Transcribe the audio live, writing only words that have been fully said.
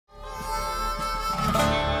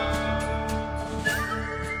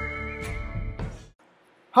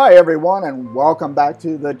Hi everyone, and welcome back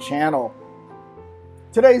to the channel.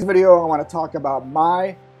 Today's video I want to talk about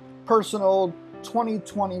my personal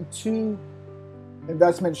 2022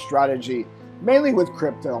 investment strategy, mainly with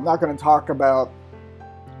crypto. I'm not going to talk about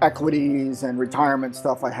equities and retirement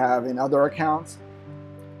stuff I have in other accounts.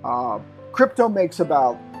 Crypto makes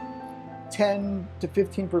about 10 to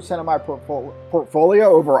 15% of my portfolio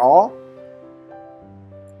overall.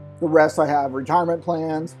 The rest I have retirement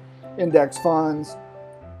plans, index funds,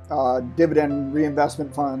 dividend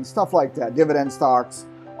reinvestment funds, stuff like that, dividend stocks,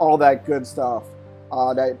 all that good stuff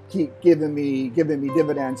that keep giving me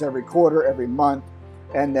dividends every quarter, every month,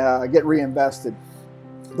 and get reinvested.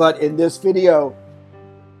 But in this video,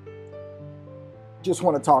 just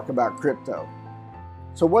want to talk about crypto.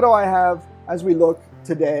 So what do I have as we look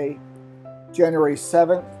today, January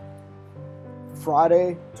 7th,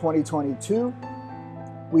 Friday, 2022?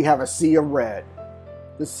 We have a sea of red.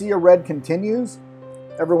 The sea of red continues.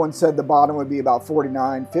 Everyone said the bottom would be about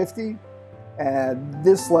 49.50, and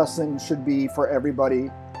this lesson should be for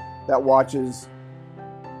everybody that watches,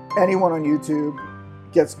 anyone on YouTube,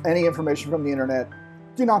 gets any information from the internet.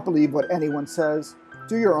 Do not believe what anyone says.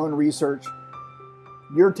 Do your own research.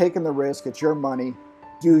 You're taking the risk. It's your money.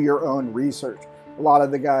 Do your own research. A lot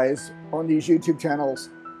of the guys on these YouTube channels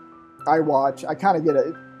I watch, I kind of get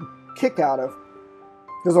a kick out of,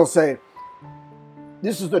 because they'll say,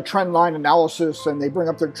 this is the trend line analysis, and they bring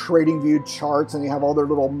up their trading view charts, and they have all their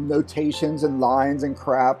little notations and lines and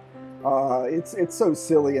crap. It's so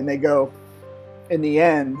silly, and they go, in the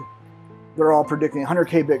end, they're all predicting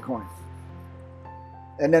 100K Bitcoin.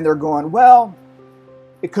 And then they're going, well,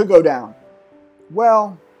 it could go down.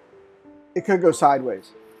 Well, it could go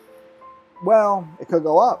sideways. Well, it could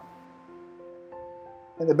go up.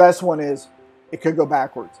 And the best one is, it could go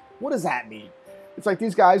backwards. What does that mean? It's like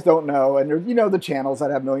these guys don't know, and you know the channels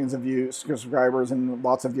that have millions of views, subscribers, and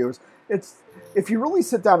lots of viewers. It's, if you really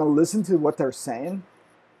sit down and listen to what they're saying,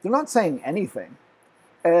 they're not saying anything.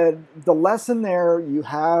 And the lesson there, you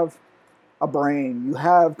have a brain, you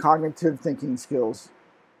have cognitive thinking skills.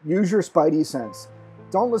 Use your spidey sense.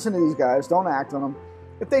 Don't listen to these guys. Don't act on them.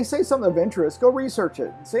 If they say something of interest, go research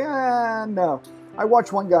it. Say, no. I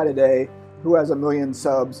watched one guy today who has 1 million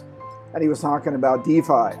subs, and he was talking about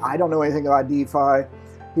DeFi. I don't know anything about DeFi.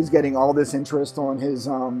 He's getting all this interest on his,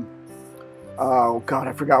 oh God,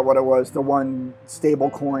 I forgot what it was. The one stable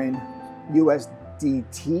coin,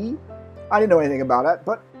 USDT. I didn't know anything about it,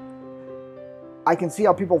 but I can see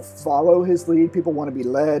how people follow his lead. People want to be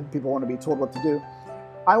led. People want to be told what to do.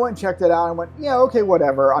 I went and checked it out and went, yeah, okay,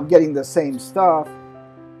 whatever. I'm getting the same stuff,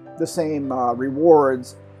 the same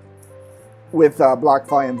rewards with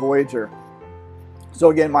BlockFi and Voyager. So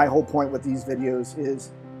again, my whole point with these videos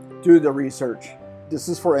is do the research. This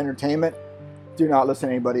is for entertainment. Do not listen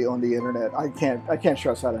to anybody on the internet. I can't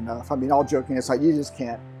stress that enough. I mean, all joking aside, you just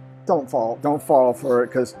can't. Don't fall for it,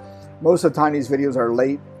 because most of the time these videos are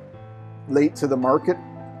late to the market,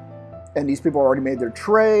 and these people already made their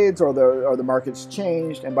trades, or the market's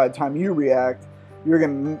changed, and by the time you react, you're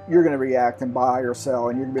gonna react and buy or sell,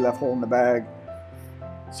 and you're gonna be left holding the bag.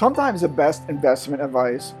 Sometimes the best investment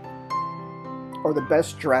advice, or the best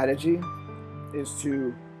strategy, is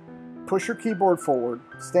to push your keyboard forward,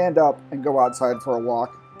 stand up, and go outside for a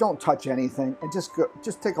walk. Don't touch anything, and just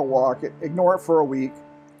take a walk. Ignore it for a week,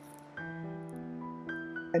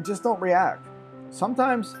 and just don't react.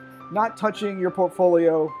 Sometimes not touching your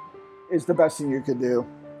portfolio is the best thing you could do.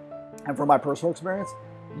 And from my personal experience,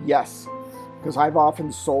 yes, because I've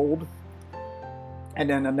often sold, and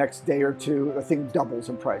then the next day or two, the thing doubles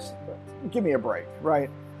in price. Give me a break, right?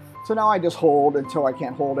 So now I just hold until I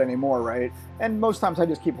can't hold anymore, right? And most times I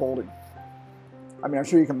just keep holding. I mean, I'm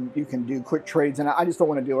sure you can do quick trades, and I just don't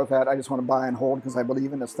want to deal with that. I just want to buy and hold because I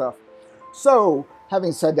believe in this stuff. So,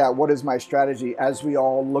 having said that, what is my strategy as we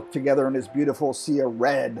all look together in this beautiful sea of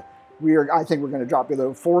red? I think we're going to drop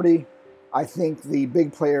below 40. I think the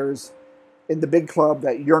big players in the big club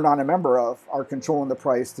that you're not a member of are controlling the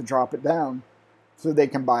price to drop it down so they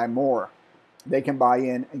can buy more. They can buy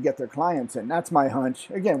in and get their clients in. That's my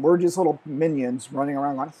hunch. Again, we're just little minions running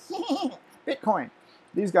around going, Bitcoin.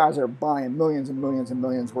 These guys are buying millions and millions and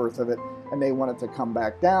millions worth of it, and they want it to come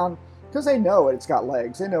back down because they know it's got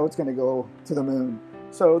legs. They know it's going to go to the moon.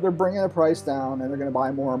 So they're bringing the price down, and they're going to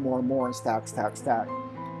buy more and more and more and stack, stack, stack.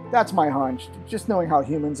 That's my hunch. Just knowing how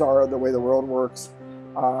humans are, the way the world works.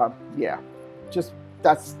 Yeah, just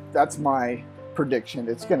that's my prediction.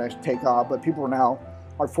 It's going to take off, but people now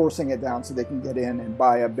are forcing it down so they can get in and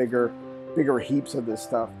buy a bigger heaps of this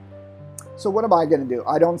stuff. So what am I going to do?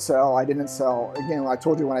 I don't sell. I didn't sell. Again, I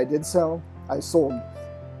told you when I did sell, I sold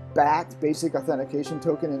BAT, basic authentication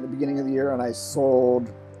token, in the beginning of the year, and I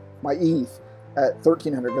sold my ETH at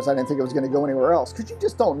 1,300 because I didn't think it was going to go anywhere else. Because you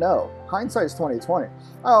just don't know. Hindsight's 20/20.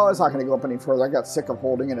 Oh, it's not going to go up any further. I got sick of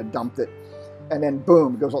holding it and dumped it, and then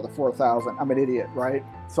boom, it goes up to 4,000. I'm an idiot, right?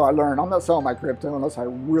 So I learned I'm not selling my crypto unless I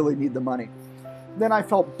really need the money. Then I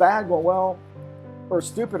felt bad, going, well, or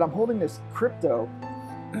stupid. I'm holding this crypto.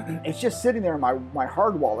 It's just sitting there in my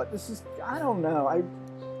hard wallet. This is, I don't know.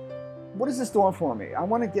 What is this doing for me? I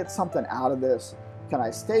want to get something out of this. Can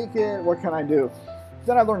I stake it? What can I do?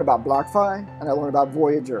 Then I learned about BlockFi, and I learned about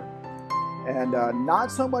Voyager, and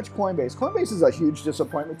not so much Coinbase. Coinbase is a huge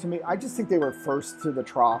disappointment to me. I just think they were first to the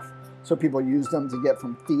trough, so people used them to get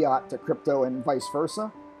from fiat to crypto and vice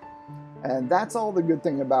versa. And that's all the good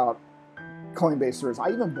thing about Coinbase there is. I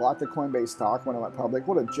even bought the Coinbase stock when it went public.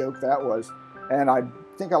 What a joke that was. And I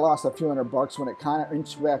think I lost a few $100 when it kind of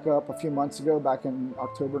inched back up a few months ago, back in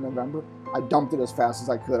October, November. I dumped it as fast as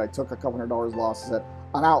I could. I took a couple $100 loss and said,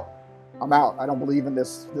 I'm out. I'm out. I don't believe in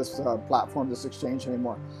this platform, this exchange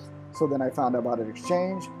anymore. So then I found out about an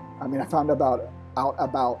exchange. I found out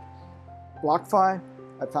about BlockFi.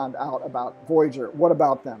 I found out about Voyager. What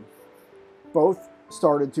about them? Both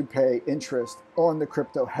started to pay interest on the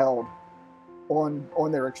crypto held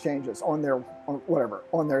on their exchanges, on their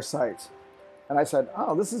sites. And I said,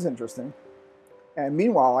 oh, this is interesting. And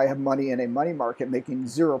meanwhile, I have money in a money market making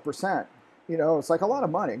 0%. It's like a lot of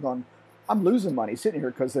money going. I'm losing money sitting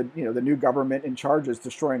here because the new government in charge is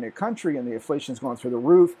destroying the country, and the inflation's going through the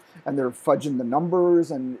roof, and they're fudging the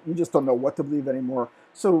numbers, and you just don't know what to believe anymore.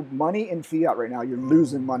 So money in fiat right now, you're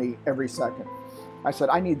losing money every second. I said,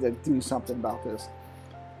 I need to do something about this.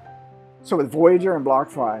 So with Voyager and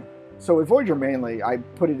BlockFi, so with Voyager mainly, I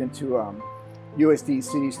put it into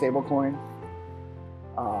USDC stablecoin,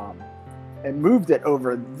 and moved it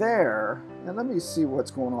over there. And let me see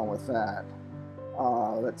what's going on with that.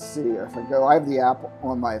 Let's see if I go. I have the app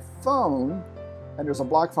on my phone, and there's a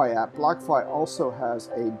BlockFi app. BlockFi also has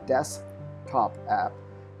a desktop app.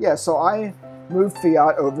 Yeah, so I moved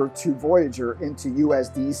fiat over to Voyager into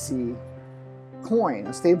USDC coin,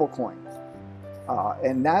 a stable coin.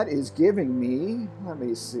 And that is giving me, let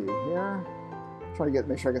me see here. I'm trying to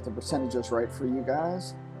make sure I get the percentages right for you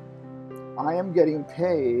guys. I am getting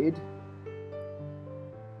paid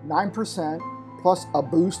 9% plus a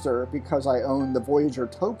booster because I own the Voyager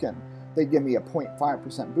token. They give me a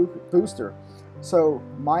 0.5% booster. So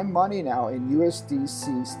my money now in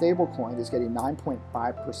USDC stablecoin is getting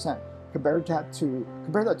 9.5%. Compare that to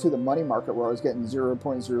the money market where I was getting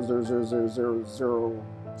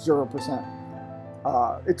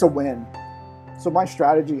 0.0000000%. It's a win. So my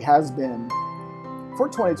strategy has been for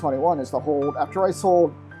 2021 is to hold. After I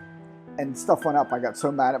sold and stuff went up, I got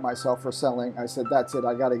so mad at myself for selling. I said, that's it.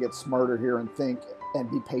 I got to get smarter here and think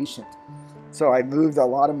and be patient. So I moved a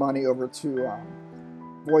lot of money over to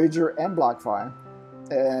Voyager and BlockFi,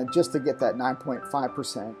 and just to get that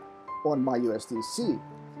 9.5% on my USDC.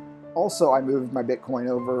 Also, I moved my Bitcoin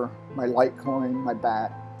over, my Litecoin, my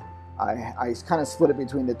BAT. I kind of split it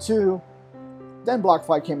between the two. Then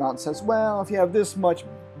BlockFi came out and says, well, if you have this much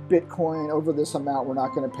Bitcoin over this amount, we're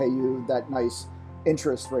not going to pay you that nice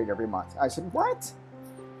interest rate every month. I said, what?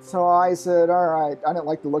 So I said, all right, I didn't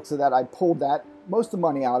like the looks of that. I pulled most of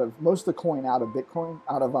the coin out of Bitcoin,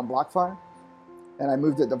 out of BlockFi, and I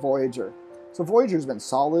moved it to Voyager. So Voyager's been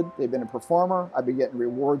solid. They've been a performer. I've been getting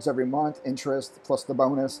rewards every month, interest plus the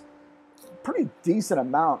bonus. Pretty decent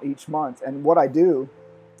amount each month. And what I do,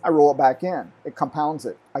 I roll it back in. It compounds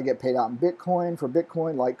it. I get paid out in Bitcoin for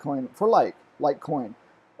Bitcoin, Litecoin for Litecoin,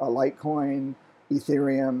 Litecoin,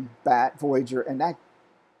 Ethereum, BAT, Voyager, and that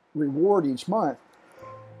reward each month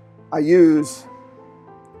I use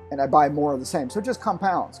and I buy more of the same. So it just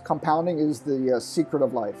compounds. Compounding is the secret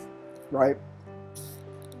of life, right?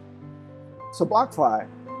 So BlockFi,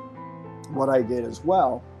 what I did as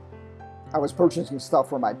well, I was purchasing stuff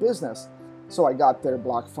for my business, so I got their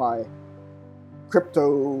BlockFi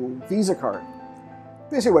crypto Visa card.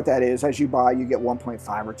 Basically what that is, as you buy, you get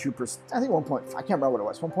 1.5 or 2%, I think 1. I can't remember what it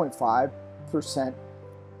was, 1.5%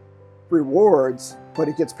 rewards, but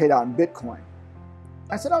it gets paid out in Bitcoin.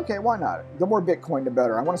 I said, okay, why not? The more Bitcoin, the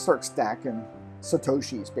better. I want to start stacking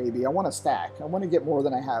Satoshis, baby. I want to stack. I want to get more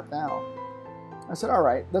than I have now. I said, all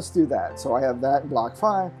right, let's do that. So I have that in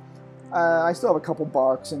BlockFi. I still have a couple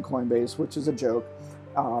bucks in Coinbase, which is a joke.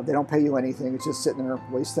 They don't pay you anything. It's just sitting there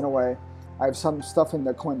wasting away. I have some stuff in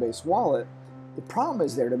the Coinbase wallet. The problem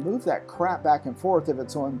is there to move that crap back and forth. If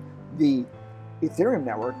it's on the Ethereum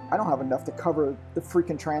network, I don't have enough to cover the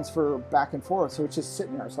freaking transfer back and forth. So it's just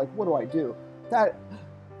sitting there. It's like, what do I do?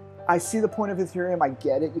 I see the point of Ethereum. I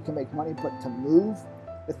get it. You can make money, but to move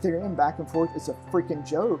Ethereum back and forth is a freaking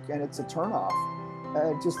joke, and it's a turnoff.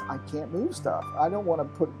 I can't move stuff. I don't want to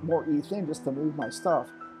put more ETH in just to move my stuff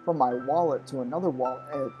from my wallet to another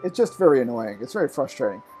wallet. It's just very annoying. It's very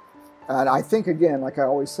frustrating. And I think, again, like I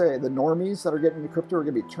always say, the normies that are getting into crypto are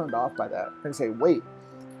going to be turned off by that. And say, wait,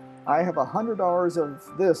 I have $100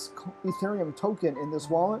 of this Ethereum token in this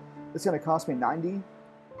wallet. It's going to cost me 90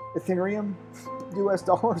 Ethereum, US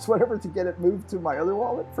dollars, whatever, to get it moved to my other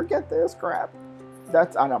wallet. Forget this crap.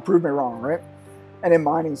 That's, I know, prove me wrong, right? And in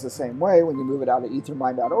mining's the same way. When you move it out of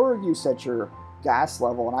ethermine.org, you set your gas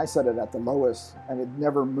level, and I set it at the lowest, and it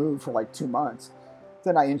never moved for like 2 months.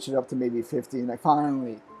 Then I inched it up to maybe 50, and I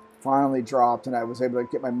finally dropped, and I was able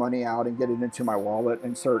to get my money out and get it into my wallet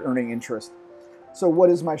and start earning interest. So what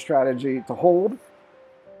is my strategy? To hold.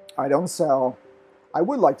 I don't sell. I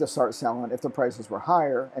would like to start selling if the prices were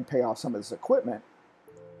higher and pay off some of this equipment.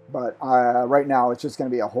 But right now, it's just going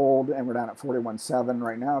to be a hold, and we're down at 41.7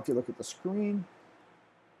 right now if you look at the screen.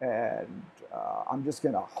 And I'm just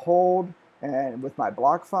going to hold. And with my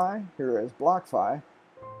BlockFi, here is BlockFi.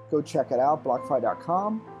 Go check it out,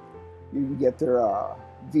 BlockFi.com. You can get their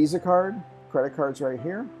Visa card, credit cards right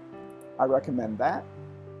here. I recommend that.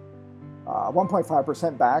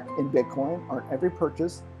 1.5% back in Bitcoin on every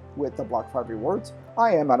purchase with the BlockFi rewards.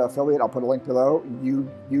 I am an affiliate. I'll put a link below. You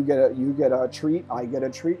get a treat. I get a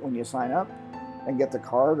treat when you sign up and get the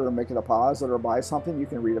card or make a deposit or buy something. You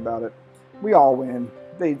can read about it. We all win.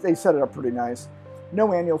 They set it up pretty nice.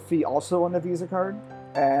 No annual fee also on the Visa card,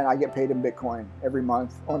 and I get paid in Bitcoin every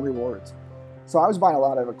month on rewards. So I was buying a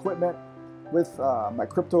lot of equipment with my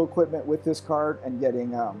crypto equipment with this card and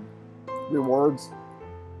getting rewards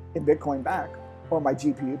in Bitcoin back, or my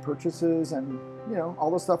GPU purchases, and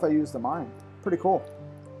all the stuff I use to mine. Pretty cool.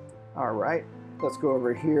 All right, let's go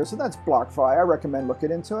over here. So that's BlockFi. I recommend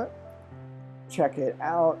looking into it. Check it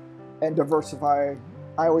out and diversify.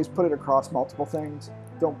 I always put it across multiple things.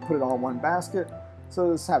 Don't put it all in one basket.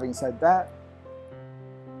 So just having said that,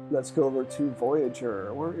 let's go over to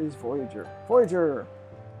Voyager. Where is Voyager? Voyager.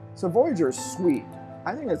 So Voyager is sweet.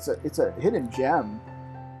 I think it's a hidden gem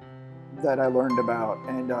that I learned about,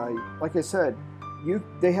 and like I said,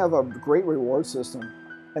 they have a great reward system,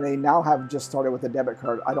 and they now have just started with a debit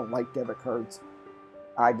card. I don't like debit cards.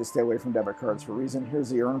 I just stay away from debit cards for a reason.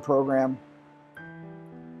 Here's the earn program.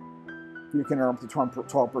 You can earn up to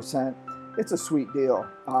 12%. It's a sweet deal.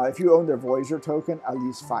 If you own their Voyager token, at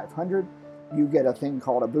least 500, you get a thing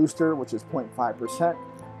called a booster, which is 0.5%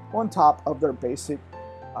 on top of their basic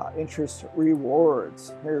interest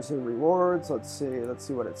rewards. Here's the rewards. Let's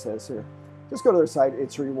see what it says here. Just go to their site.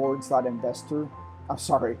 It's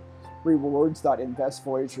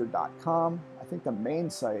rewards.investvoyager.com. I think the main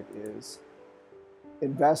site is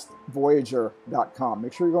investvoyager.com.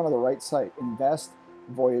 Make sure you're going to the right site,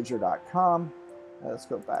 investvoyager.com. Let's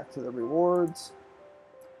go back to the rewards.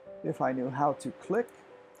 If I knew how to click.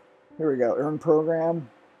 Here we go, earn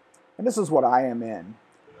program. And this is what I am in.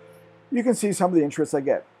 You can see some of the interest I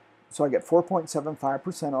get. So I get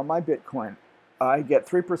 4.75% on my Bitcoin. I get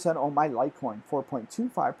 3% on my Litecoin,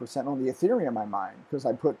 4.25% on the Ethereum I mine, because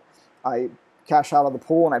I cash out of the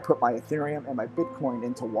pool and I put my Ethereum and my Bitcoin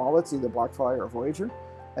into wallets, either BlockFi or Voyager,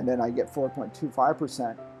 and then I get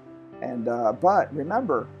 4.25%. And but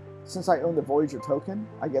remember, since I own the Voyager token,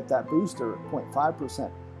 I get that booster,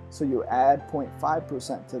 0.5%. So you add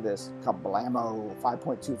 0.5% to this, kablamo,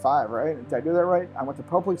 5.25, right? Did I do that right? I went to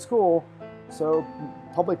public school, so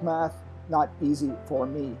public math, not easy for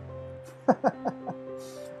me.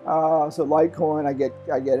 So Litecoin, I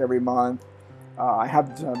get every month. I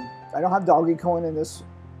don't have Dogecoin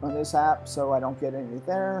on this app, so I don't get any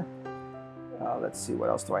there. Let's see, what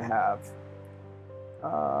else do I have?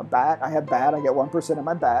 BAT, I have BAT. I get 1% of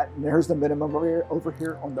my BAT. And there's the minimum over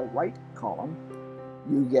here on the right column.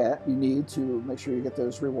 You need to make sure you get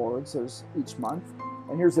those rewards each month.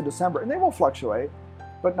 And here's the December, and they will fluctuate,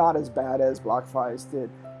 but not as bad as BlockFi's did.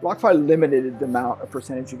 BlockFi limited the amount of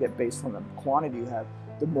percentage you get based on the quantity you have.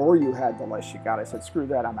 The more you had, the less you got. I said, screw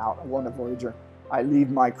that, I'm out. I'm going to Voyager. I leave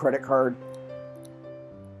my credit card.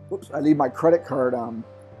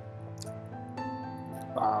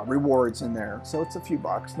 Rewards in there, so it's a few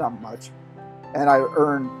bucks, not much, and I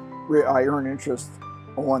earn interest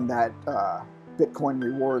on that Bitcoin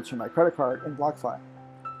rewards from my credit card in BlockFi.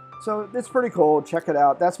 So it's pretty cool. Check it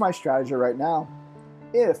out. That's my strategy right now.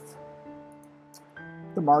 If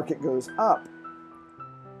the market goes up,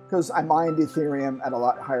 because I mined Ethereum at a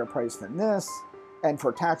lot higher price than this, and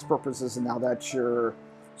for tax purposes, and now that's your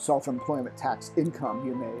self-employment tax income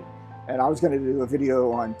you made. And I was going to do a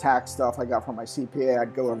video on tax stuff I got from my CPA.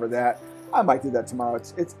 I'd go over that. I might do that tomorrow.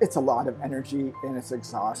 It's a lot of energy and it's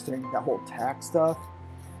exhausting, that whole tax stuff.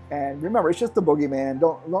 And remember, it's just the boogeyman.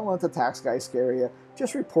 Don't let the tax guy scare you.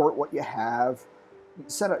 Just report what you have.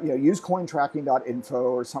 Set up, use cointracking.info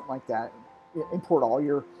or something like that. Import all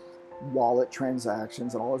your wallet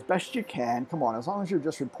transactions and all as best you can. Come on, as long as you're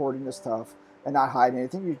just reporting the stuff and not hiding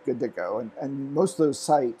anything, you're good to go. And most of those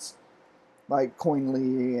sites, like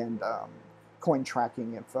Coinly and coin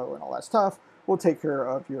tracking info and all that stuff, will take care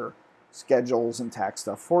of your schedules and tax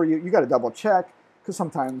stuff for you. You got to double check, because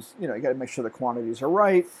sometimes you got to make sure the quantities are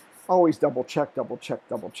right. Always double check, double check,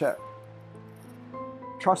 double check.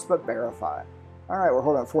 Trust but verify. All right, we're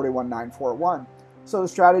holding at 41,941. So the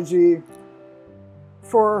strategy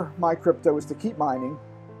for my crypto is to keep mining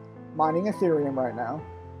Ethereum right now,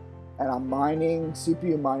 and I'm mining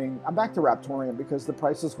CPU mining. I'm back to Raptorium because the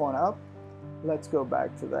price is going up. Let's go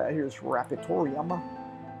back to that. Here's Raptorium.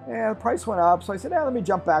 Yeah, the price went up, so I said, let me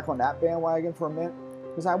jump back on that bandwagon for a minute,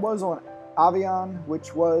 because I was on Avion,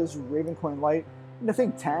 which was Ravencoin Lite, and the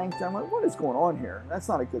thing tanked. I'm like, what is going on here? That's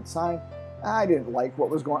not a good sign. I didn't like what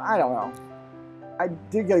was going on. I don't know. I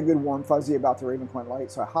did get a good warm fuzzy about the Ravencoin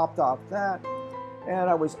Lite, so I hopped off that. And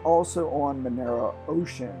I was also on Monero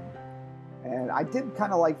Ocean, and I did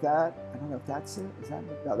kind of like that. I don't know if that's it. Is that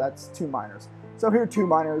it? No, that's 2 miners. So here are 2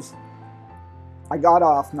 miners. I got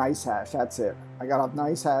off NiceHash. That's it. I got off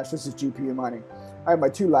NiceHash. This is GPU mining. I have my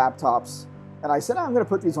 2 laptops, and I said I'm going to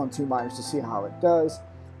put these on 2 miners to see how it does.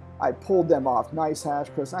 I pulled them off NiceHash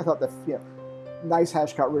because I thought that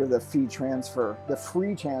NiceHash got rid of the free transfer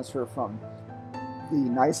from the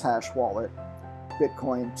NiceHash wallet,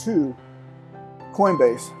 Bitcoin, to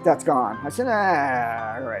Coinbase. That's gone. I said,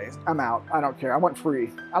 all right, I'm out. I don't care. I want free.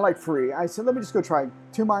 I like free. I said, let me just go try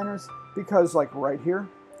 2 miners, because like right here,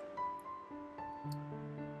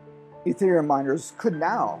 Ethereum miners could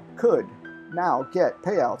now get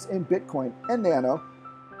payouts in Bitcoin and Nano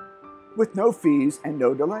with no fees and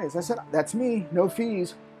no delays. I said, that's me, no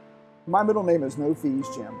fees. My middle name is No Fees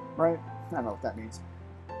Jim, right? I don't know what that means.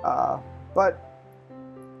 But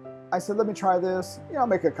I said, let me try this. I'll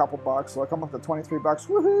make a couple bucks. Look, I'm up to 23 bucks.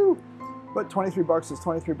 Woohoo! But 23 bucks is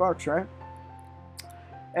 23 bucks, right?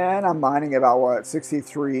 And I'm mining about,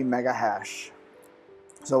 63 mega hash.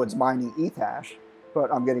 So it's mining ETH hash,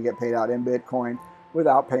 but I'm going to get paid out in Bitcoin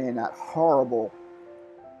without paying that horrible,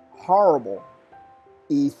 horrible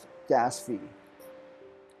ETH gas fee.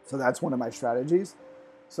 So that's one of my strategies.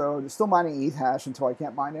 So still mining ETH hash until I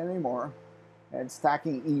can't mine it anymore, and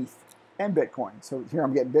stacking ETH and Bitcoin. So here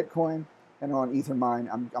I'm getting Bitcoin, and on Ethermine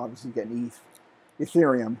I'm obviously getting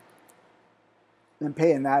Ethereum, and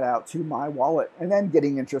paying that out to my wallet, and then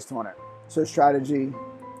getting interest on it. So strategy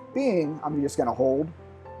being, I'm just going to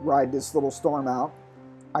ride this little storm out.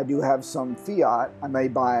 I do have some fiat. I may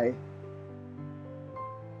buy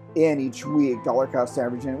in each week, dollar cost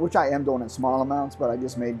averaging, which I am doing in small amounts, but I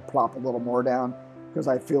just may plop a little more down because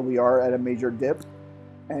I feel we are at a major dip.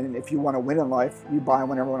 And if you want to win in life, you buy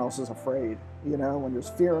when everyone else is afraid. When there's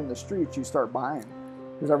fear in the streets, you start buying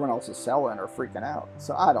because everyone else is selling or freaking out.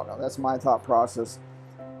 So I don't know. That's my thought process.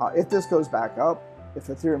 If this goes back up, if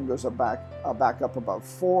Ethereum goes back up above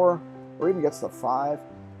 4 or even gets to 5,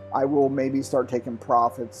 I will maybe start taking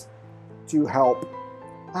profits to help.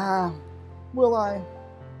 Will I?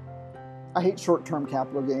 I hate short-term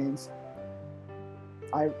capital gains.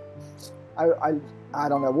 I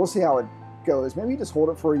don't know. We'll see how it goes. Maybe you just hold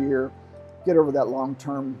it for a year, get over that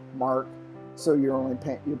long-term mark, so you're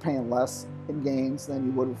paying less in gains than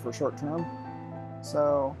you would for short-term.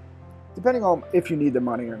 So, depending on if you need the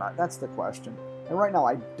money or not, that's the question. And right now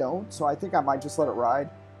I don't, so I think I might just let it ride.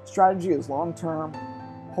 Strategy is long-term,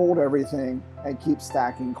 hold everything, and keep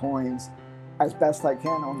stacking coins as best I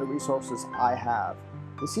can on the resources I have.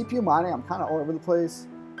 The CPU mining, I'm kind of all over the place.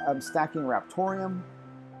 I'm stacking Raptorium,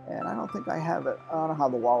 and I don't think I have it. I don't know how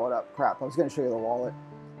the wallet up. Crap, I was going to show you the wallet.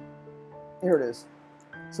 Here it is.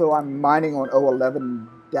 So I'm mining on 011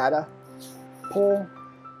 data pool.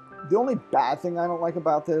 The only bad thing I don't like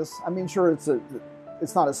about this, I mean, sure,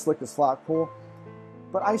 it's not as slick as Flock Pool,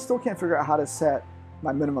 but I still can't figure out how to set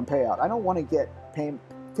my minimum payout. I don't want to get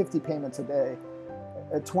 50 payments a day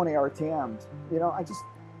at 20 RTMs.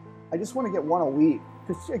 I just want to get one a week.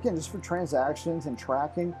 Because again, just for transactions and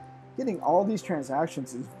tracking, getting all these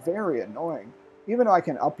transactions is very annoying. Even though I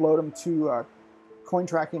can upload them to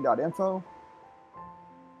cointracking.info,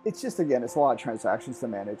 it's just, again, it's a lot of transactions to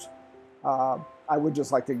manage. I would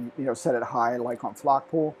just like to, set it high, like on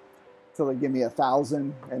Flockpool, till they give me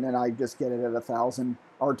 1,000, and then I just get it at 1,000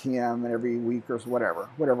 RTM and every week or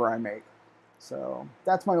whatever I make. So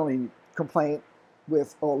that's my only complaint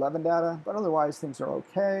with 011 data, but otherwise things are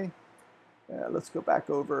okay. Let's go back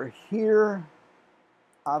over here.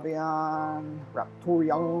 Avion,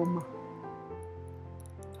 Raptorium.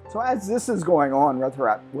 So as this is going on with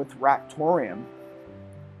Raptorium,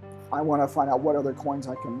 I want to find out what other coins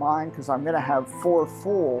I can mine, because I'm going to have 4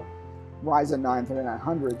 full Ryzen 9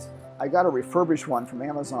 3900s. I got a refurbished one from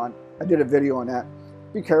Amazon. I did a video on that.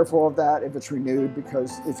 Be careful of that if it's renewed,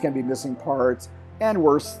 because it's going to be missing parts. And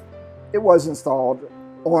worse, it was installed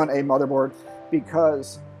on a motherboard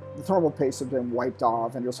because the thermal paste had been wiped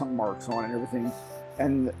off and there's some marks on it and everything.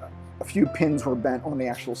 And a few pins were bent on the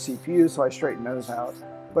actual CPU, so I straightened those out.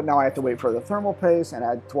 But now I have to wait for the thermal paste and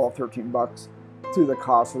add 12, 13 bucks to the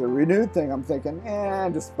cost of the renewed thing. I'm thinking,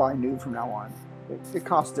 just buy new from now on. The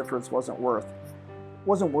cost difference wasn't worth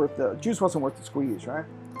the juice, wasn't worth the squeeze, right?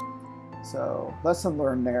 So lesson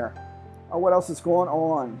learned there. What else is going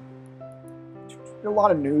on? There's a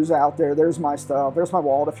lot of news out there. There's my stuff. There's my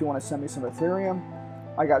wallet if you want to send me some Ethereum.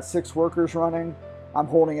 I got 6 workers running. I'm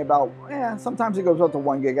holding about, sometimes it goes up to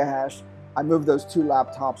 1 gigahash. I moved those 2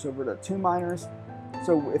 laptops over to 2 miners.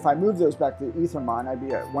 So if I move those back to Ethermine, I'd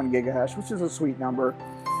be at 1 gigahash, which is a sweet number.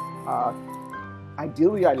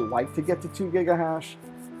 Ideally, I'd like to get to 2 gigahash,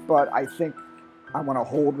 but I think I want to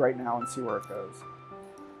hold right now and see where it goes.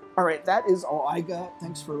 All right, that is all I got.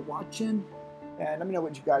 Thanks for watching. And let me know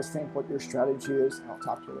what you guys think, what your strategy is, and I'll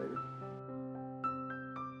talk to you later.